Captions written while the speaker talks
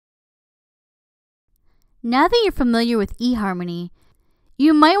Now that you're familiar with eHarmony,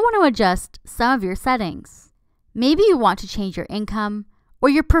 you might want to adjust some of your settings. Maybe you want to change your income or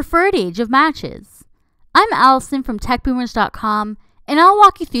your preferred age of matches. I'm Allison from techboomers.com, and I'll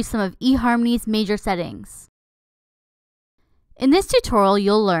walk you through some of eHarmony's major settings. In this tutorial,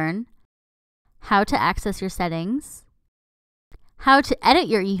 you'll learn how to access your settings, how to edit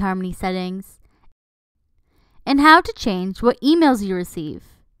your eHarmony settings, and how to change what emails you receive.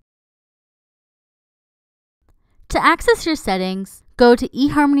 To access your settings, go to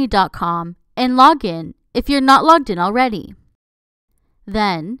eHarmony.com and log in if you're not logged in already.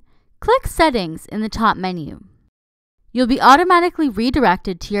 Then, click Settings in the top menu. You'll be automatically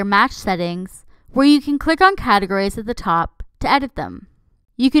redirected to your match settings, where you can click on categories at the top to edit them.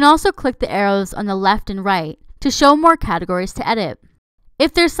 You can also click the arrows on the left and right to show more categories to edit.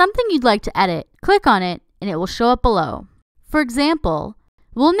 If there's something you'd like to edit, click on it and it will show up below. For example,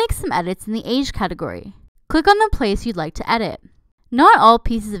 we'll make some edits in the age category. Click on the place you'd like to edit. Not all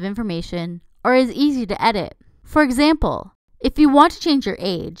pieces of information are as easy to edit. For example, if you want to change your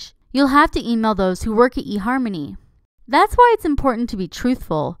age, you'll have to email those who work at eHarmony. That's why it's important to be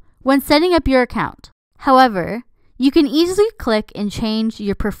truthful when setting up your account. However, you can easily click and change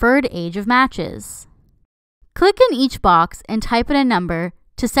your preferred age of matches. Click in each box and type in a number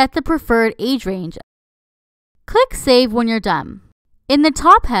to set the preferred age range. Click Save when you're done. In the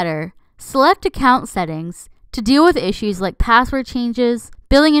top header, select Account Settings to deal with issues like password changes,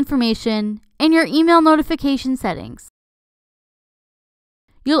 billing information, and your email notification settings.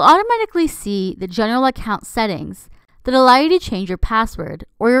 You'll automatically see the General Account settings that allow you to change your password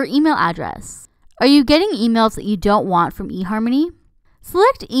or your email address. Are you getting emails that you don't want from eHarmony?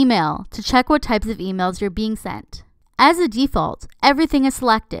 Select Email to check what types of emails you're being sent. As a default, everything is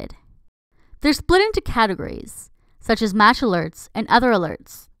selected. They're split into categories, such as Match Alerts and Other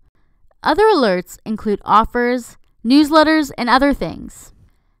Alerts. Other alerts include offers, newsletters, and other things.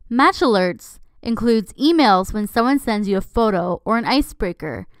 Match Alerts includes emails when someone sends you a photo or an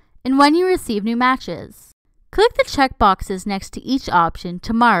icebreaker and when you receive new matches. Click the check boxes next to each option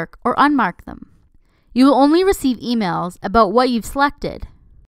to mark or unmark them. You will only receive emails about what you've selected.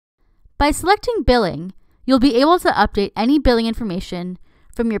 By selecting Billing, you'll be able to update any billing information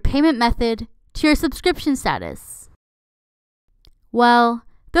from your payment method to your subscription status. Well,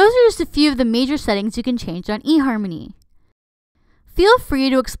 those are just a few of the major settings you can change on eHarmony. Feel free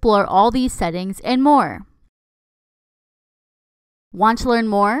to explore all these settings and more. Want to learn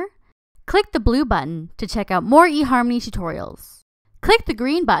more? Click the blue button to check out more eHarmony tutorials. Click the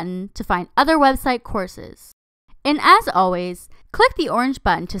green button to find other website courses. And as always, click the orange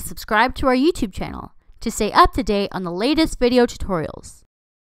button to subscribe to our YouTube channel to stay up to date on the latest video tutorials.